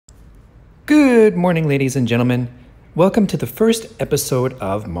Good morning, ladies and gentlemen. Welcome to the first episode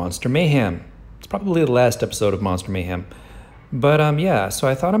of Monster Mayhem. It's probably the last episode of Monster Mayhem. But yeah, so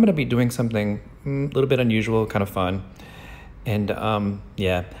I thought I'm going to be doing something a little bit unusual, kind of fun. And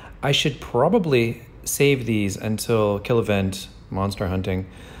yeah, I should probably save these until kill event, monster hunting.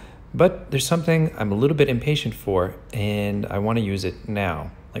 But there's something I'm a little bit impatient for, and I want to use it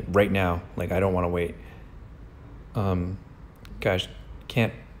now. Like right now. Like I don't want to wait. Gosh,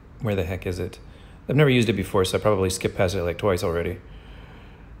 can't... Where the heck is it? I've never used it before, so I probably skipped past it like twice already.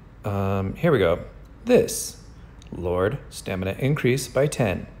 Here we go. This. Lord, stamina increase by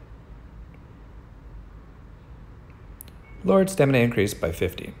 10. Lord, stamina increase by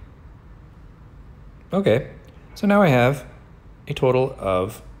 50. Okay, so now I have a total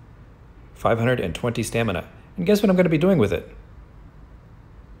of 520 stamina. And guess what I'm going to be doing with it?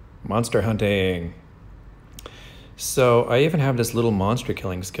 Monster hunting. So I even have this little monster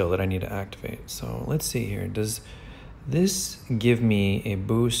killing skill that I need to activate. So let's see here. Does this give me a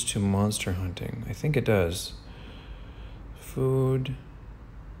boost to monster hunting? I think it does. Food,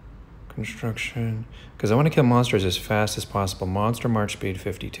 construction. Because I want to kill monsters as fast as possible. Monster march speed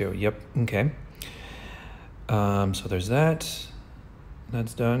 52. Yep, okay. So there's that.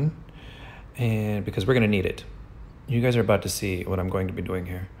 That's done. And because we're going to need it. You guys are about to see what I'm going to be doing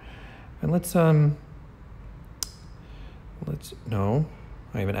here. And no,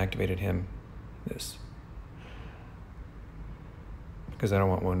 I haven't activated him. This. Because I don't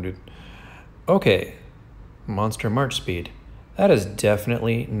want wounded. Okay, monster march speed. That is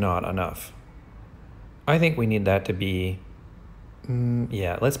definitely not enough. I think we need that to be,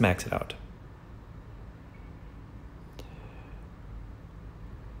 yeah, let's max it out.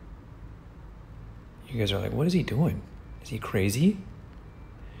 You guys are like, what is he doing? Is he crazy?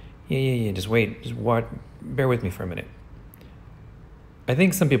 Yeah, just wait, bear with me for a minute. I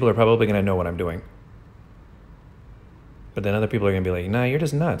think some people are probably going to know what I'm doing. But then other people are going to be like, nah, you're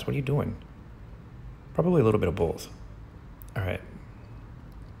just nuts. What are you doing? Probably a little bit of both. All right.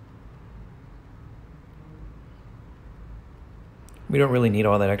 We don't really need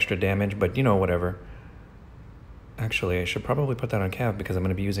all that extra damage, but you know, whatever. Actually, I should probably put that on cav because I'm going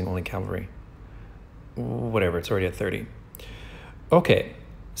to be using only cavalry. Whatever, it's already at 30. Okay,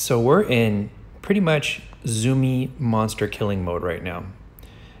 so we're in pretty much zoomy monster killing mode right now.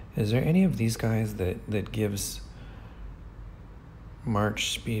 Is there any of these guys that gives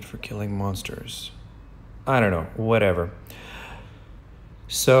march speed for killing monsters? I don't know, whatever.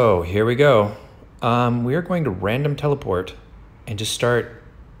 So here we go. We are going to random teleport and just start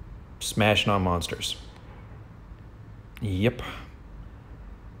smashing on monsters. Yep.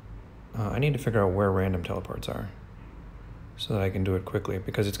 I need to figure out where random teleports are so that I can do it quickly,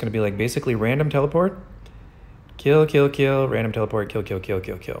 because it's going to be like basically random teleport, kill, random teleport, kill.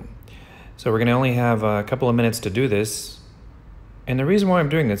 So we're going to only have a couple of minutes to do this. And the reason why I'm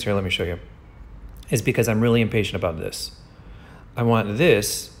doing this here, let me show you, is because I'm really impatient about this. I want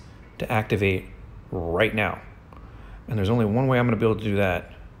this to activate right now. And there's only one way I'm going to be able to do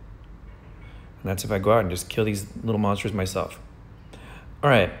that. And that's if I go out and just kill these little monsters myself. All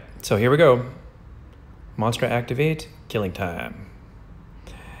right, so here we go. Monster activate, killing time.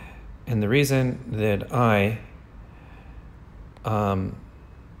 And the reason that I am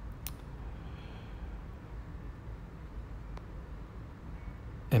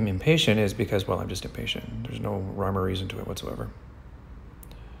impatient is because, well, I'm just impatient. There's no rhyme or reason to it whatsoever.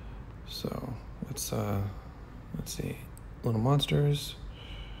 So let's see. Little monsters.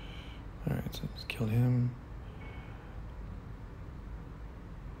 All right, so let's kill him.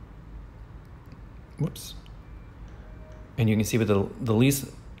 Whoops. And you can see with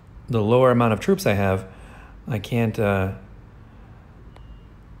the lower amount of troops I have, I can't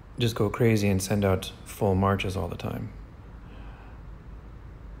just go crazy and send out full marches all the time.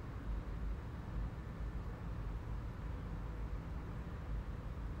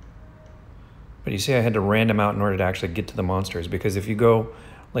 But you see, I had to random out in order to actually get to the monsters, because if you go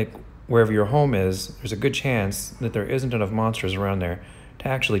like wherever your home is, there's a good chance that there isn't enough monsters around there to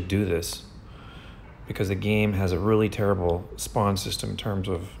actually do this. Because the game has a really terrible spawn system in terms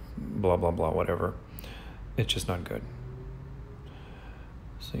of blah, blah, blah, whatever. It's just not good.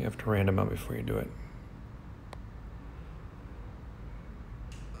 So you have to random out before you do it.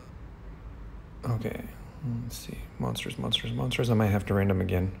 Okay, let's see. Monsters. I might have to random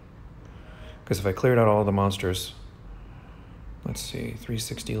again. Because if I cleared out all the monsters, let's see,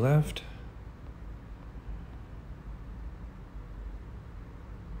 360 left.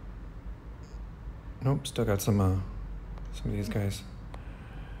 Nope, still got some of these guys.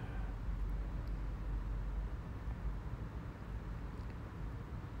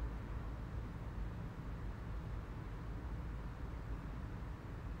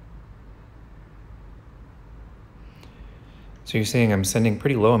 So you're saying I'm sending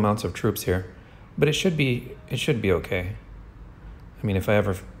pretty low amounts of troops here, but it should be okay. I mean, if I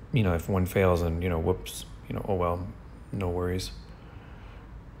ever, if one fails and, whoops, oh well, no worries.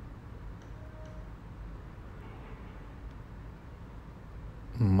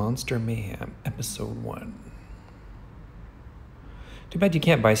 Monster Mayhem, Episode 1. Too bad you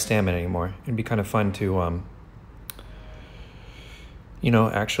can't buy stamina anymore. It'd be kind of fun to,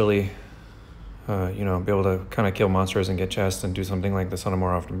 actually, be able to kind of kill monsters and get chests and do something like this on a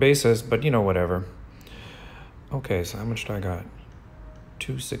more often basis, but, whatever. Okay, so how much do I got?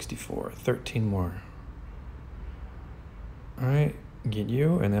 264, 13 more. All right, get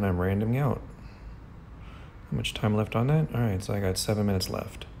you, and then I'm randoming out. How much time left on that? All right, so I got 7 minutes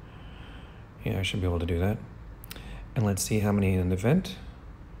left. Yeah, I should be able to do that. And let's see how many in the event.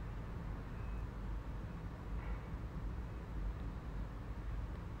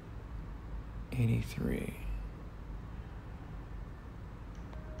 $83.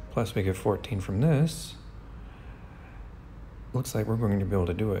 Plus we get 14 from this. Looks like we're going to be able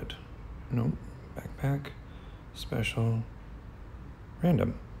to do it. Nope. Backpack. Special.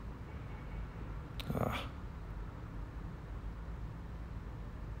 Random.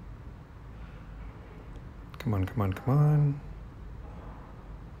 Come on, come on, come on.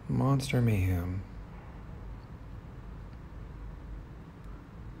 Monster Mayhem.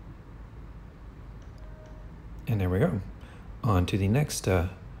 And there we go. On to the next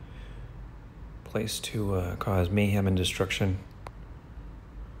place to cause mayhem and destruction.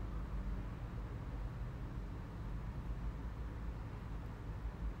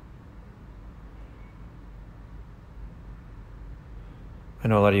 I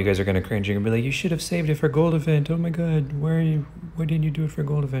know a lot of you guys are going to cringe and be like, you should have saved it for gold event. Oh my god, why didn't you do it for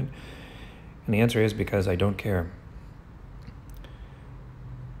gold event? And the answer is because I don't care.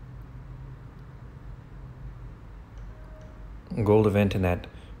 Gold event and that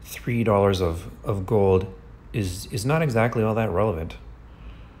 $3 of gold is not exactly all that relevant.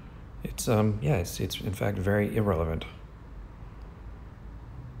 It's it's in fact very irrelevant.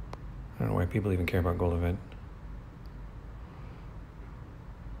 I don't know why people even care about gold event.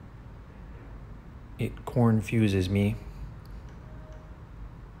 It confuses me.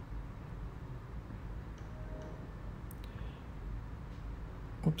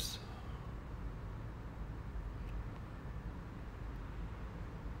 Oops.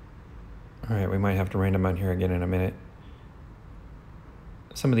 All right, we might have to random out here again in a minute.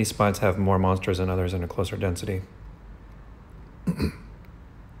 Some of these spots have more monsters than others in a closer density.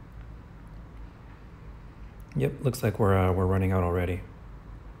 Yep, looks like we're running out already.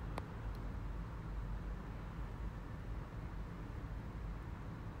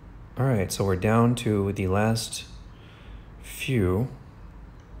 All right, so we're down to the last few.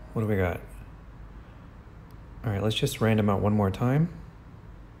 What do we got? All right, let's just random out one more time.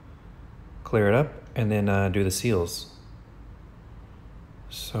 Clear it up, and then do the seals.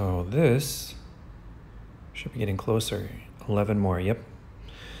 So this should be getting closer. 11 more, yep.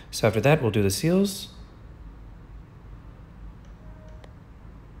 So after that, we'll do the seals.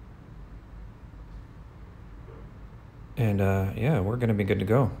 And yeah, we're gonna be good to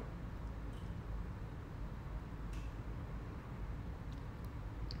go.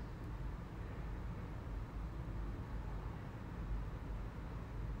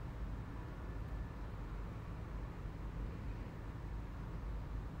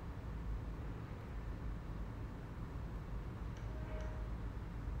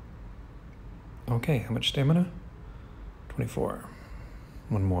 Okay, how much stamina? 24.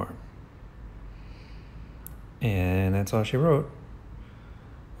 One more. And that's all she wrote.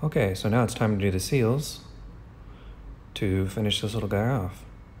 Okay, so now it's time to do the seals to finish this little guy off.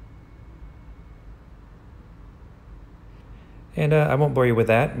 And I won't bore you with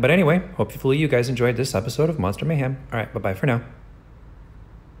that. But anyway, hopefully you guys enjoyed this episode of Monster Mayhem. All right, bye-bye for now.